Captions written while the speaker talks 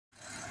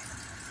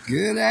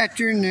Good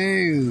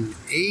afternoon,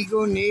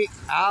 Eagle Nick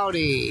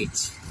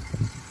Audit.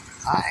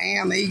 I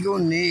am Eagle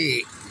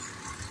Nick.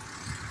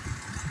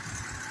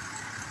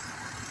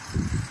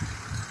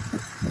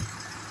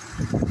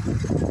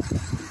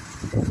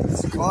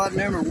 Squad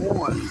number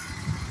 1,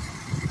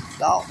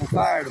 Dalton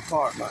Fire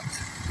Department.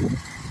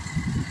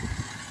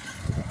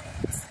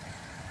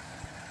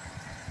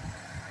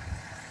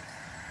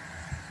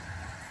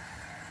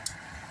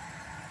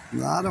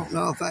 Well, I don't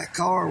know if that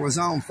car was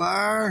on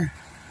fire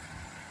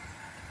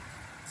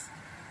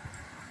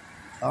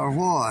or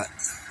what.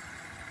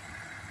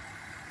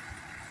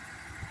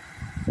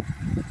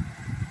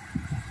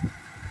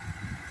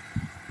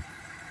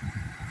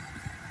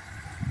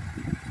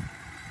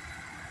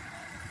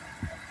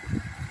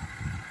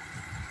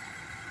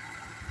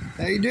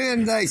 How you doing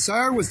today,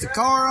 sir? Was the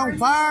car on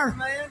fire?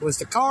 Was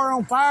the car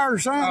on fire or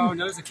something? Oh,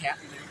 no, there's a cat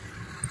in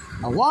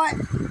there. A what?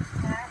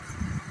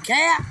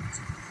 Cat?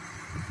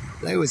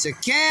 There was a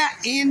cat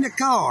in the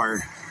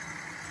car.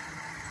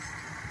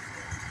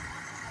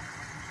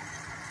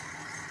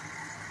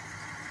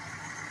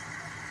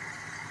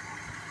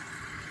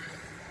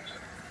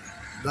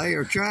 They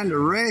are trying to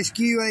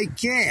rescue a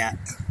cat.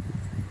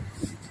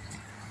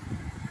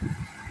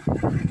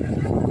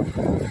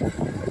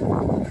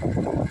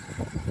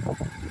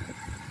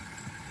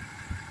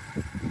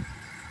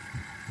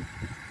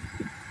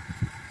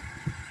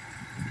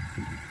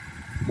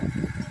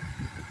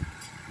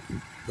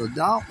 The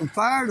Dalton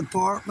Fire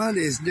Department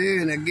is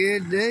doing a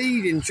good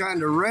deed in trying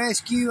to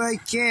rescue a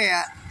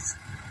cat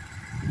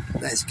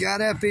that's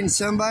got up in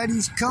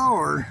somebody's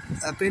car,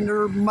 up in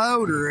their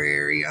motor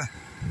area,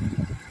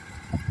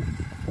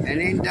 and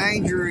in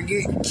danger of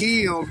getting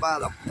killed by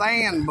the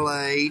fan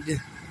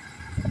blade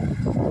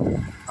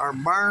or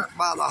burnt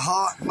by the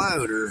hot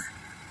motor.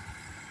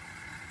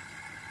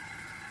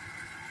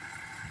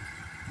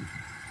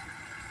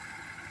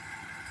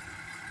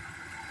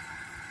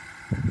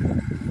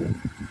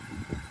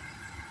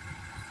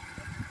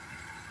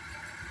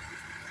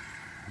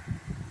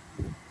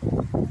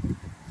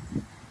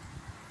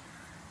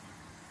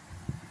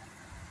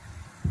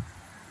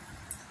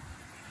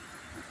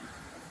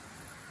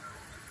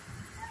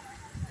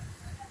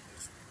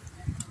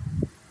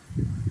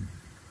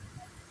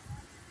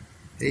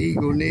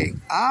 Eagle Nick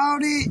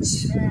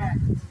Audits.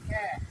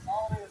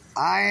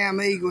 I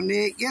am Eagle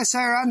Nick. Yes,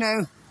 sir, I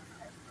know.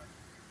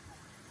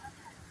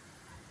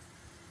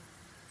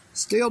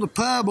 Still the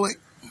public.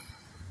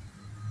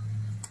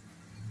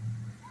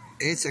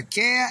 It's a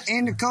cat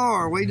in the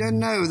car. We didn't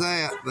know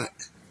that, but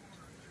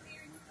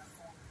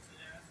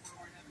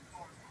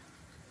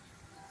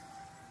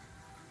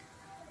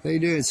how you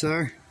doing,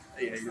 sir?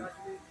 Hey, how you doing?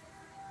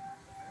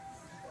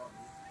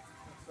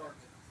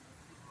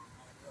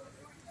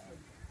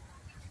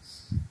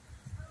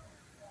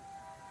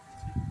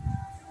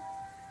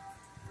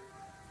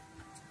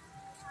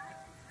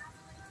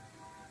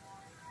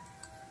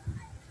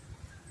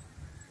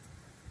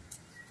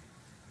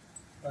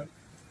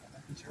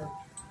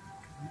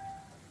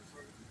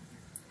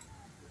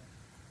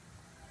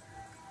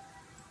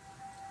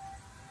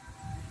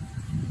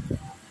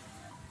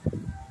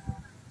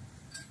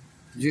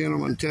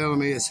 Gentleman telling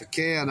me it's a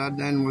cat. I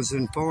done was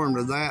informed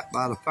of that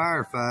by the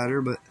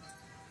firefighter, but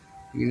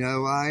you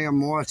know, I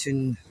am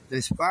watching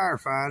this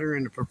firefighter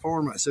in the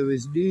performance of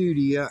his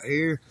duty out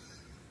here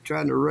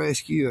trying to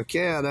rescue a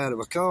cat out of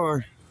a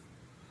car.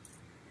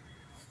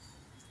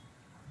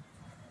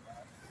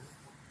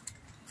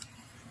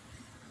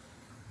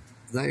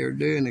 They are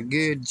doing a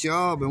good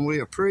job and we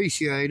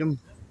appreciate them.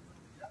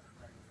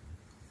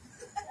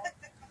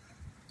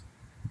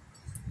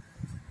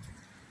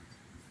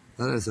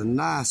 That is a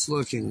nice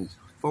looking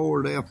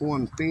Ford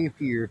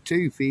F-150 or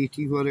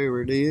 250,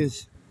 whatever it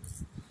is.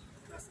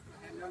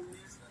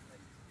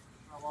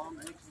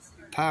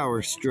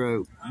 Power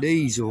stroke,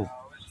 diesel.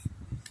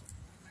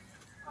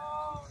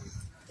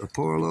 The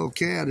poor little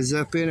cat is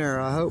up in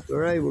there. I hope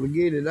they're able to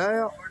get it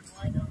out.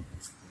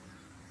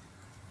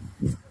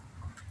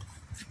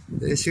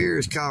 This here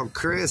is called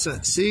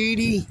Crescent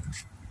City.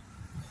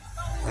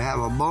 They have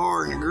a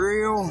bar and a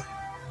grill.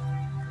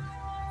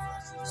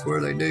 It's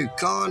where they do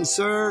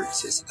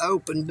concerts. It's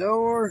open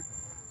door.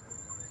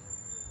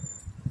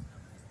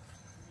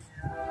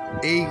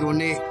 Eagle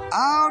Nick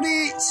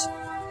Audits.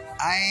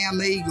 I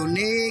am Eagle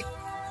Nick,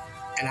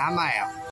 and I'm out.